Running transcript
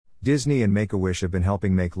Disney and Make-A-Wish have been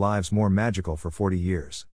helping make lives more magical for 40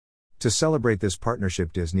 years. To celebrate this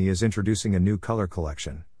partnership, Disney is introducing a new color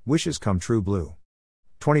collection, Wishes Come True Blue.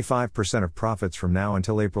 25% of profits from now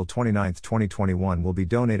until April 29, 2021 will be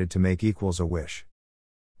donated to Make-A-Wish.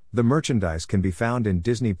 The merchandise can be found in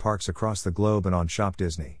Disney parks across the globe and on Shop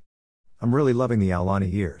Disney. I'm really loving the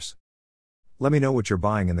Aulani ears. Let me know what you're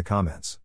buying in the comments.